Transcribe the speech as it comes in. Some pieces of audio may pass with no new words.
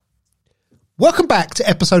Welcome back to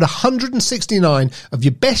episode 169 of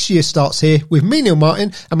Your Best Year Starts Here with me, Neil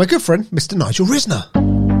Martin, and my good friend, Mr. Nigel Risner.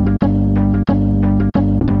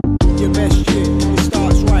 Your best year, it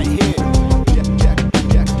starts right here.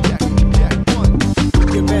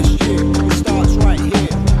 Your best year, it starts right here.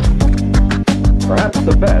 Perhaps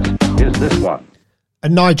the best is this one.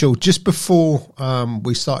 And Nigel, just before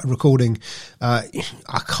we started recording, I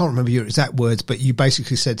can't remember your exact words, but you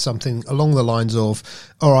basically said something along the lines of,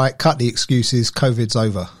 all right, cut the excuses, COVID's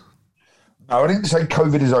over. No, I didn't say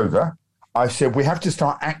COVID is over. I said we have to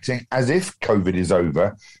start acting as if COVID is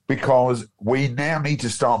over because we now need to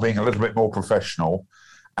start being a little bit more professional.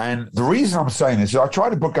 And the reason I'm saying this is I tried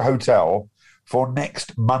to book a hotel for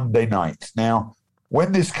next Monday night. Now,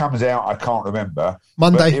 when this comes out, I can't remember.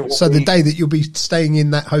 Monday, so the day that you'll be staying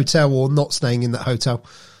in that hotel or not staying in that hotel.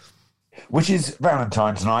 Which is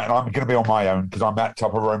Valentine's night, and I'm going to be on my own because I'm that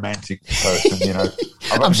type of romantic person, you know.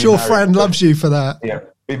 I'm sure Fran loves you for that. Yeah,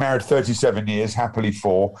 been married 37 years, happily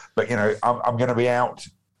 4. But, you know, I'm going to be out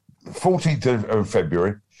 14th of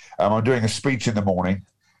February. I'm doing a speech in the morning,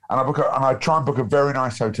 and I try and book a very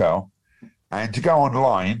nice hotel. And to go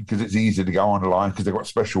online, because it's easy to go online because they've got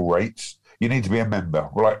special rates, you need to be a member.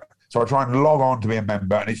 So I try and log on to be a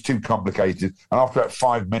member, and it's too complicated. And after about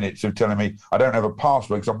 5 minutes of telling me I don't have a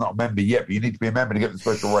password because I'm not a member yet, but you need to be a member to get the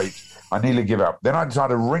special rates, I nearly give up. Then I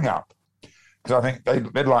decided to ring up because I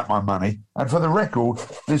think they'd like my money. And for the record,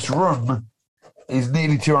 this room is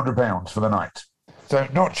nearly £200 for the night. So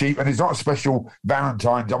not cheap, and it's not a special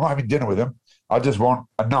Valentine's. I'm not having dinner with them. I just want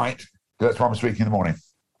a night, because that's why I'm speaking in the morning.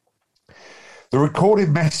 The recorded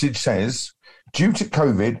message says, due to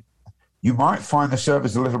COVID, you might find the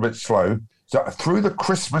service a little bit slow. So through the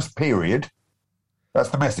Christmas period, that's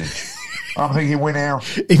the message. I'm thinking we're now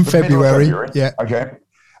in February. Yeah. Okay.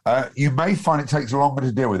 You may find it takes longer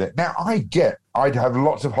to deal with it. Now, I'd have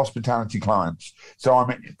lots of hospitality clients. So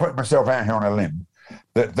I'm putting myself out here on a limb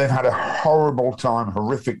that they've had a horrible time,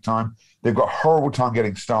 horrific time. They've got a horrible time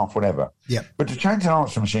getting staff, whatever. Yeah. But to change an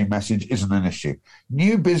answer machine message isn't an issue.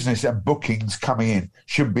 New business and bookings coming in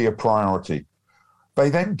should be a priority.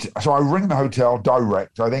 So I ring the hotel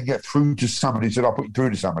direct. I then get through to somebody, said I'll put you through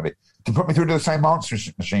to somebody to put me through to the same answer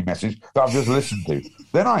machine message that I've just listened to.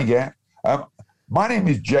 Then I get, my name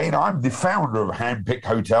is Jane. I'm the founder of Handpicked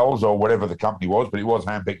Hotels, or whatever the company was, but it was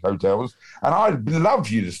Handpicked Hotels. And I'd love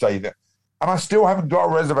you to stay there. And I still haven't got a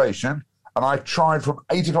reservation. And I tried from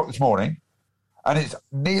 8 o'clock this morning, and it's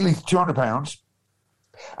nearly £200.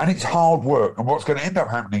 And it's hard work. And what's going to end up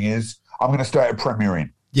happening is I'm going to stay at a Premier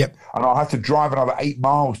Inn. Yep. And I'll have to drive another 8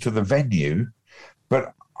 miles to the venue,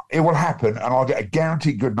 but it will happen, and I'll get a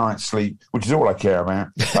guaranteed good night's sleep, which is all I care about.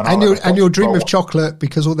 And you'll dream of chocolate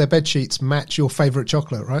because all their bed sheets match your favourite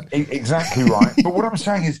chocolate, right? Exactly right. But what I'm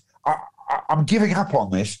saying is I'm giving up on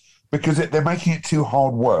this because they're making it too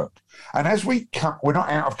hard work. And as we're not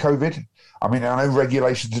out of COVID. I mean, I know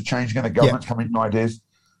regulations are changing and the government's coming with ideas.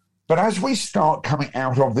 But as we start coming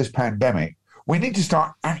out of this pandemic, we need to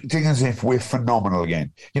start acting as if we're phenomenal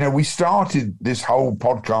again. You know, we started this whole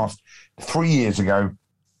podcast 3 years ago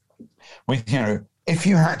with, you know, if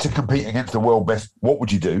you had to compete against the world best, what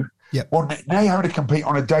would you do? Yep. Well, now you have to compete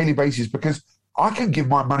on a daily basis because I can give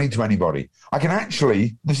my money to anybody. I can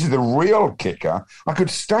actually, this is the real kicker, I could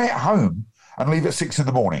stay at home and leave at 6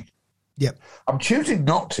 a.m. Yep. I'm choosing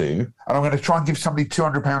not to, and I'm going to try and give somebody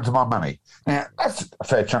 £200 of my money. Now, that's a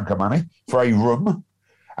fair chunk of money for a room.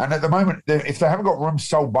 And at the moment, if they haven't got rooms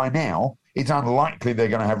sold by now, it's unlikely they're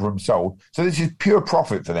going to have rooms sold. So this is pure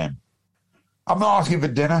profit for them. I'm not asking for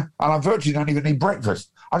dinner, and I virtually don't even need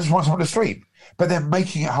breakfast. I just want someone to sleep. But they're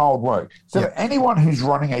making it hard work. So anyone who's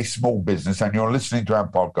running a small business and you're listening to our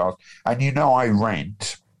podcast and you know I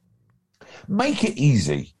rant, make it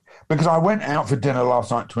easy. Because I went out for dinner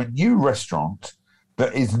last night to a new restaurant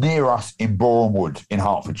that is near us in Boreham Wood in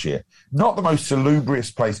Hertfordshire. Not the most salubrious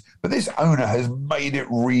place, but this owner has made it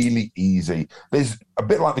really easy. There's a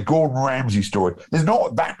bit like the Gordon Ramsay story. There's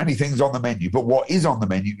not that many things on the menu, but what is on the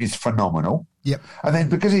menu is phenomenal. Yep. And then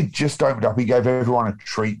because he just opened up, he gave everyone a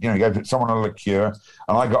treat. You know, he gave someone a liqueur,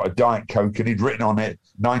 and I got a Diet Coke, and he'd written on it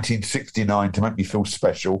 1969 to make me feel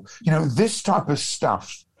special. You know, this type of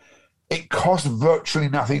stuff, it costs virtually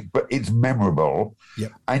nothing, but it's memorable.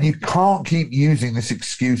 Yep. And you can't keep using this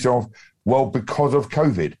excuse of, well, because of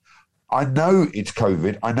COVID. I know it's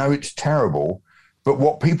COVID. I know it's terrible. But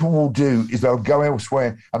what people will do is they'll go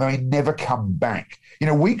elsewhere and they may never come back. You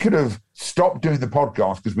know, we could have stopped doing the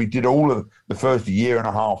podcast because we did all of the first year and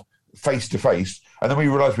a half face-to-face. And then we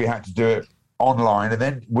realized we had to do it online. And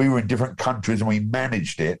then we were in different countries and we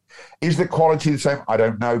managed it. Is the quality the same? I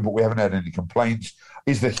don't know, but we haven't had any complaints.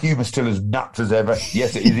 Is the humour still as nuts as ever?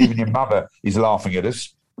 Yes, it is. Even your mother is laughing at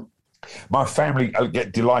us. My family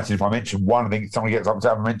get delighted if I mention one. I think somebody gets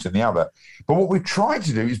upset if I mention the other. But what we've tried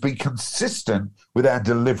to do is be consistent with our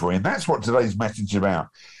delivery. And that's what today's message is about.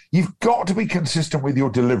 You've got to be consistent with your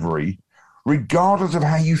delivery, regardless of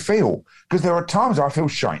how you feel. Because there are times I feel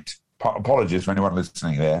shite. Apologies for anyone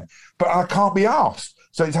listening there. But I can't be asked.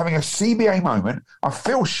 So it's having a CBA moment. I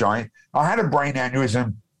feel shite. I had a brain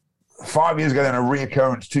aneurysm 5 years ago, then a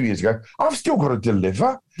reoccurrence 2 years ago. I've still got to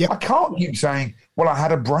deliver. Yep. I can't keep saying, well, I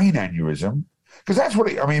had a brain aneurysm, because that's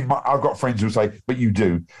what I've got friends who say, but you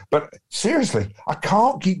do. But seriously, I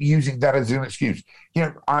can't keep using that as an excuse.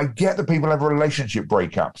 I get that people have relationship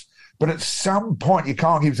breakups, but at some point you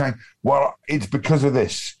can't keep saying, well, it's because of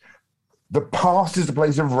this. The past is a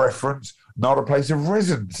place of reference, not a place of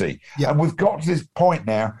residency. Yep. And we've got to this point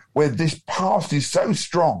now where this past is so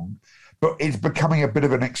strong, but it's becoming a bit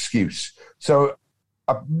of an excuse. So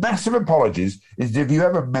a massive apologies is if you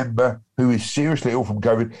have a member who is seriously ill from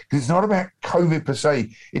COVID, because it's not about COVID per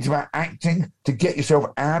se, it's about acting to get yourself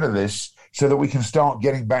out of this so that we can start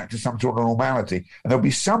getting back to some sort of normality. And there'll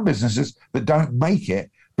be some businesses that don't make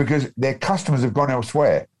it because their customers have gone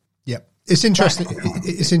elsewhere. Yeah. It's interesting.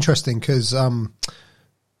 It's interesting because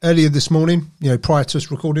earlier this morning, prior to us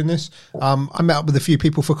recording this, I met up with a few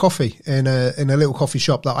people for coffee in a little coffee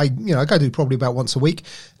shop that I go to probably about once a week.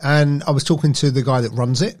 And I was talking to the guy that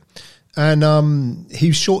runs it, and he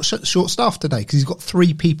was short staffed today because he's got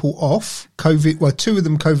 3 people off COVID. Well, 2 of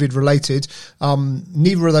them COVID related.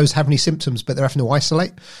 Neither of those have any symptoms, but they're having to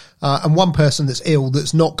isolate. And one person that's ill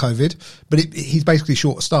that's not COVID, but he's basically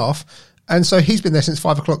short staff. And so he's been there since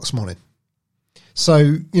 5 o'clock this morning.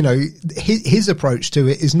 So, his approach to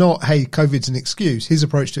it is not, hey, COVID's an excuse. His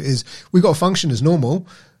approach to it is, we've got to function as normal,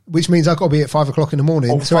 which means I've got to be at 5 o'clock in the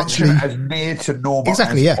morning. Or to actually as near to normal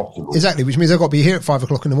exactly, as yeah, possible. exactly. Which means I've got to be here at 5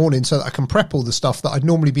 o'clock in the morning so that I can prep all the stuff that I'd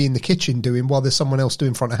normally be in the kitchen doing while there's someone else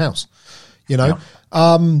doing front of house, Yeah.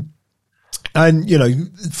 And,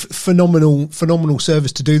 phenomenal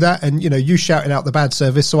service to do that. And, you shouted out the bad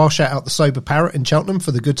service, so I'll shout out the Sober Parrot in Cheltenham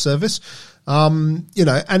for the good service. And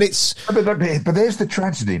it's... But there's the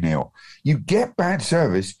tragedy, Neil. You get bad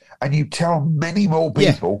service and you tell many more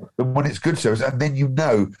people than when it's good service. And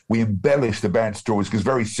then, we embellish the bad stories because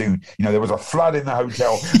very soon, there was a flood in the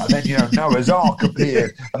hotel and then, Noah's Ark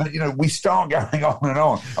appeared. And then, we start going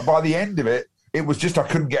on. And by the end of it, it was just I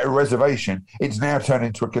couldn't get a reservation. It's now turned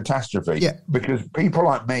into a catastrophe because people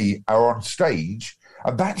like me are on stage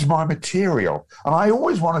and that's my material. And I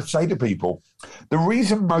always want to say to people, the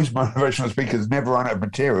reason most motivational speakers never run out of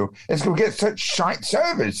material is because we get such shite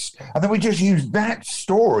service. And then we just use that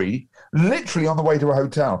story literally on the way to a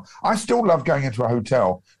hotel. I still love going into a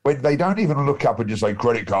hotel when they don't even look up and just say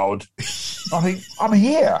credit card. I think, I'm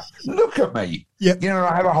here. Look at me. Yep.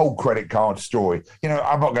 I have a whole credit card story.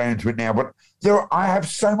 I'm not going into it now, but I have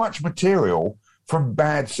so much material from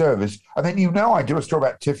bad service. And then, I do a story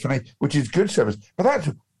about Tiffany, which is good service. But that's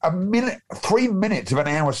a minute, 3 minutes of an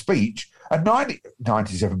hour speech and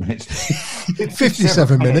 97 minutes.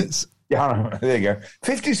 57 minutes. Yeah, there you go.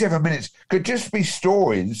 57 minutes could just be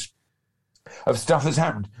stories of stuff that's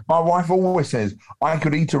happened. My wife always says, I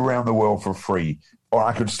could eat around the world for free, or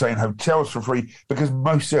I could stay in hotels for free because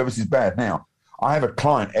most service is bad. Now, I have a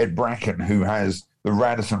client, Ed Bracken, who has the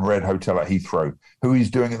Radisson Red Hotel at Heathrow, who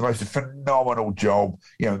is doing the most phenomenal job,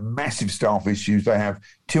 massive staff issues. They have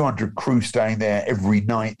 200 crew staying there every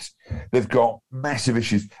night. They've got massive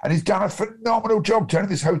issues. And he's done a phenomenal job turning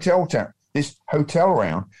this hotel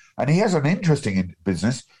around. And he has an interesting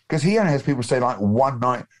business because he only has people stay like one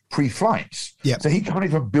night pre-flights. Yep. So he can't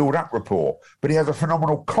even build up rapport. But he has a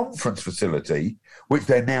phenomenal conference facility, which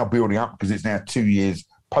they're now building up because it's now 2 years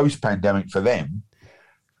post-pandemic for them.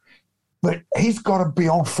 But he's got to be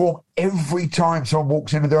on form every time someone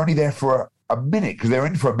walks in, and they're only there for a minute because they're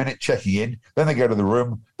in for a minute checking in. Then they go to the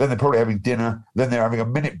room. Then they're probably having dinner. Then they're having a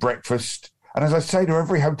minute breakfast. And as I say to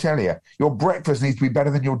every hotelier, your breakfast needs to be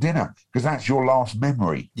better than your dinner because that's your last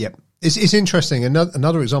memory. Yep. It's interesting.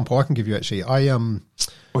 Another example I can give you, actually.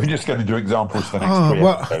 We're just going to do examples for the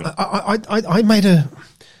next 3 episodes.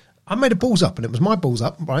 I made a balls up, and it was my balls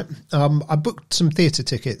up, right? I booked some theatre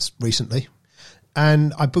tickets recently,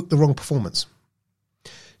 and I booked the wrong performance.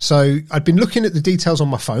 So I'd been looking at the details on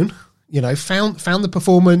my phone, found the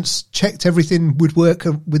performance, checked everything would work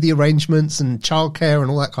with the arrangements and childcare and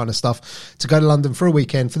all that kind of stuff to go to London for a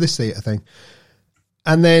weekend for this theatre thing.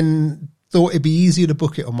 And then thought it'd be easier to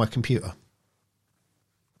book it on my computer.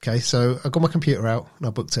 Okay, so I got my computer out and I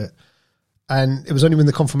booked it. And it was only when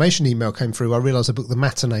the confirmation email came through, I realised I booked the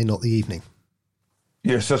matinee, not the evening.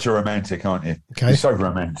 You're such a romantic, aren't you? Okay. You're so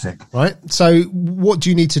romantic. Right. So what do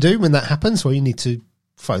you need to do when that happens? Well, you need to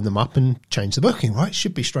phone them up and change the booking, right?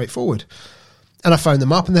 Should be straightforward. And I phoned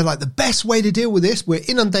them up and they're like, the best way to deal with this, we're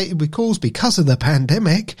inundated with calls because of the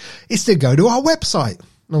pandemic, is to go to our website.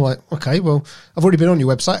 And I'm like, okay, well, I've already been on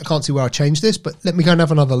your website. I can't see where I changed this, but let me go and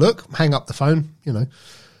have another look. Hang up the phone, you know.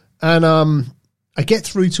 And I get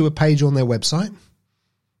through to a page on their website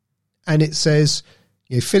and it says,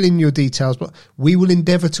 you know, fill in your details, but we will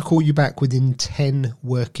endeavour to call you back within 10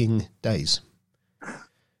 working days.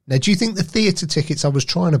 Now, do you think the theatre tickets I was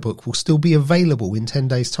trying to book will still be available in 10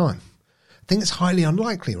 days' time? I think it's highly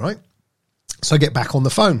unlikely, right? So I get back on the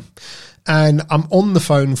phone and I'm on the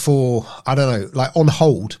phone for, I don't know, like on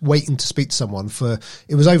hold, waiting to speak to someone for,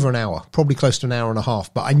 it was over an hour, probably close to an hour and a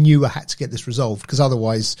half, but I knew I had to get this resolved because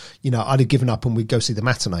otherwise, you know, I'd have given up and we'd go see the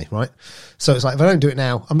matinee, right? So it's like, if I don't do it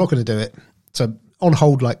now, I'm not going to do it. So on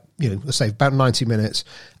hold, like, you know, let's say about 90 minutes,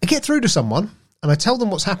 I get through to someone and I tell them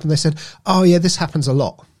what's happened. They said, oh yeah, this happens a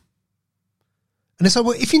lot. And it's like,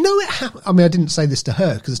 well, if you know it happens, I mean, I didn't say this to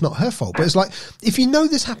her because it's not her fault, but it's like, if you know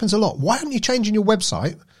this happens a lot, why aren't you changing your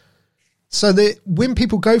website so that when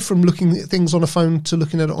people go from looking at things on a phone to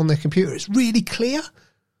looking at it on their computer, it's really clear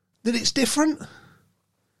that it's different?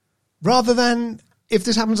 Rather than, if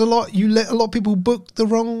this happens a lot, you let a lot of people book the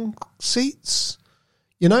wrong seats,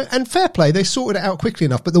 you know? And fair play, they sorted it out quickly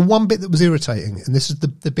enough, but the one bit that was irritating, and this is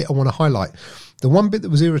the bit I want to highlight, the one bit that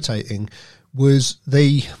was irritating was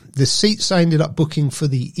the seats I ended up booking for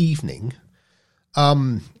the evening. Let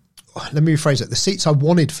me rephrase it. The seats I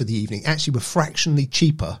wanted for the evening actually were fractionally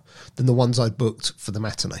cheaper than the ones I'd booked for the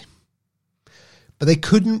matinee. But they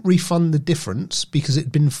couldn't refund the difference because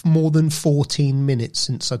it'd been more than 14 minutes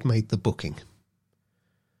since I'd made the booking.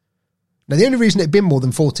 Now, the only reason it'd been more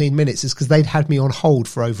than 14 minutes is because they'd had me on hold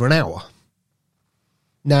for over an hour.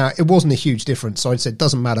 Now, it wasn't a huge difference, so I said,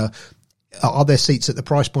 doesn't matter. Are there seats at the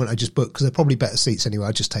price point I just booked? Because they're probably better seats anyway.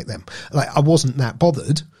 I just take them. Like, I wasn't that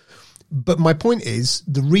bothered. But my point is,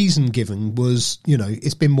 the reason given was, you know,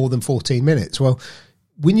 it's been more than 14 minutes. Well,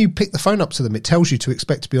 when you pick the phone up to them, it tells you to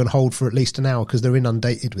expect to be on hold for at least an hour because they're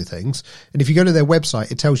inundated with things. And if you go to their website,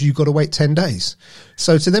 it tells you you've got to wait 10 days.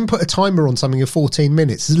 So to then put a timer on something of 14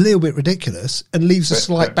 minutes is a little bit ridiculous and leaves a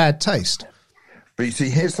slight bad taste. But you see,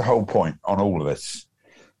 here's the whole point on all of this.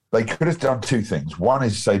 They could have done two things. One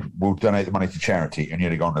is say, we'll donate the money to charity, and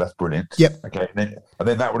you'd have gone, that's brilliant. Yep. Okay, and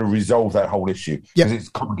then that would have resolved that whole issue because it's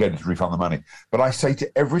complicated to refund the money. But I say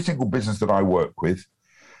to every single business that I work with,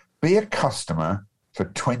 be a customer for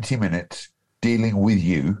 20 minutes dealing with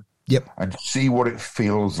you and see what it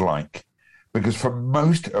feels like. Because for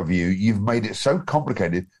most of you, you've made it so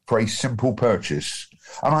complicated for a simple purchase.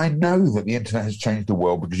 And I know that the internet has changed the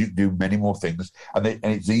world because you can do many more things and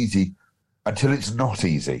it's easy until it's not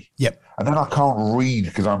easy. Yep. And then I can't read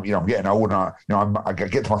because I'm getting old and I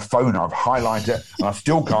get to my phone, I've highlighted it and I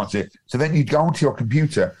still can't see it. So then you go onto your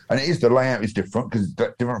computer and the layout is different because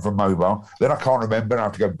it's different from mobile. Then I can't remember and I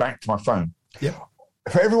have to go back to my phone. Yep.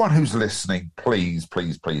 For everyone who's listening, please,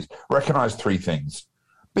 please, please recognize three things.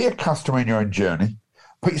 Be a customer in your own journey.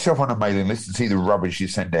 Put yourself on a mailing list and see the rubbish you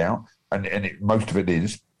send out, and most of it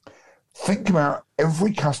is. Think about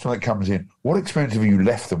every customer that comes in. What experience have you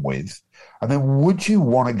left them with? And then would you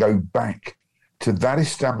want to go back to that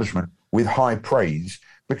establishment with high praise?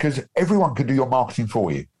 Because everyone can do your marketing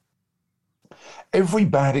for you. Every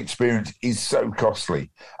bad experience is so costly.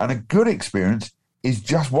 And a good experience is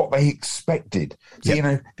just what they expected. So, you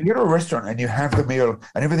know, if you go to a restaurant and you have the meal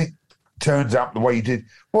and everything turns out the way you did,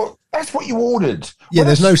 well, that's what you ordered. Yeah,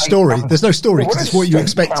 there's no story. There's no story because it's what you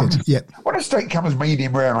expected. When a steak comes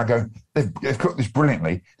medium rare and I go, they've cooked this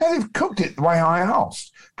brilliantly. No, they've cooked it the way I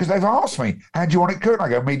asked because they've asked me, how do you want it cooked? And I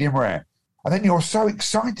go, medium rare. And then you're so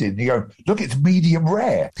excited and you go, look, it's medium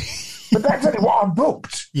rare. But that's only what I've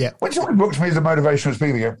booked. Yeah. When someone books me as a motivational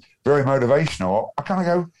speaker, they go, very motivational. I kind of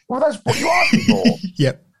go, well, that's what you asked me for.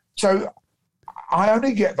 Yep. So I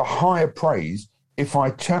only get the higher praise if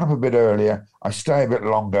I turn up a bit earlier, I stay a bit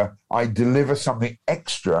longer, I deliver something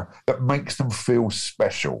extra that makes them feel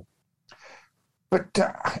special. But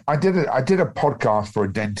I did a podcast for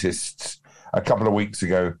a dentist a couple of weeks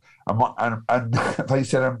ago, and they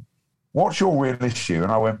said, what's your real issue?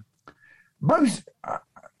 And I went,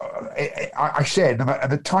 I shared,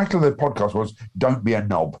 and the title of the podcast was "Don't Be a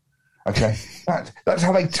Knob." Okay, that's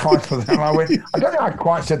how they titled it. And I went, I don't think I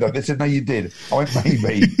quite said that. They said, no, you did. I went,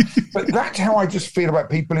 maybe. But that's how I just feel about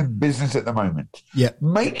people in business at the moment. Yeah.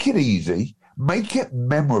 Make it easy, make it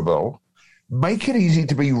memorable, make it easy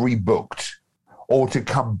to be rebooked or to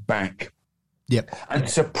come back. Yep. And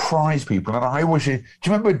surprise people. And I always say, do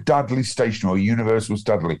you remember Dudley Station or Universal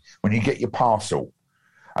Studley when you get your parcel?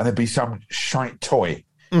 and there'd be some shite toy.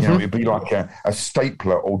 You know, it'd be like a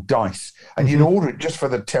stapler or dice, and you'd order it just for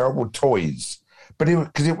the terrible toys. But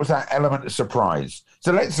because it was that element of surprise.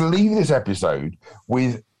 So let's leave this episode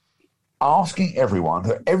with asking everyone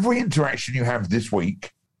that every interaction you have this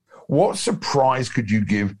week, what surprise could you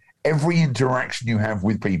give every interaction you have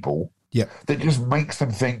with people that just makes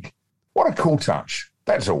them think, what a cool touch.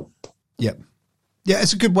 That's all. Yeah. Yeah,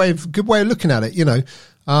 it's a good way of looking at it, you know.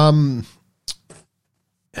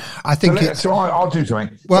 I think I'll do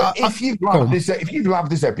something. Well, so if you've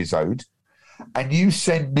loved this episode and you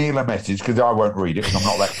send Neil a message, because I won't read it because I'm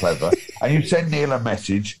not that clever, and you send Neil a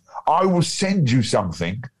message, I will send you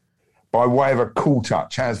something by way of a cool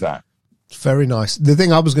touch. How's that? Very nice. The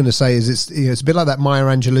thing I was going to say is it's a bit like that Maya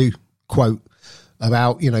Angelou quote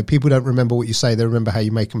about, you know, people don't remember what you say, they remember how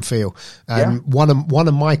you make them feel. And one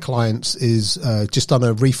of my clients is just done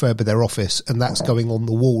a refurb of their office, and that's going on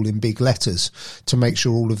the wall in big letters to make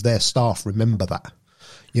sure all of their staff remember that.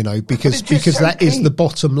 You know, because so that is the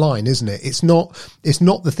bottom line, isn't it? It's not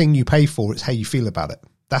the thing you pay for, it's how you feel about it.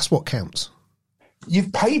 That's what counts.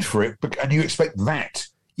 You've paid for it and you expect that.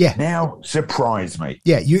 Yeah. Now surprise me.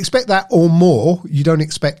 Yeah, you expect that or more. You don't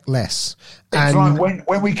expect less. It's like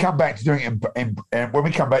when we come back to doing it when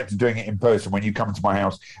we come back to doing it in person, when you come to my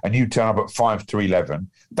house and you turn up at 5 to 11,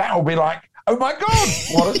 that will be like, oh my God,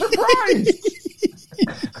 what a surprise.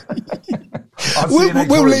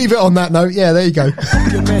 We'll leave it on that note. Yeah, there you go.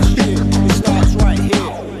 Your best shit.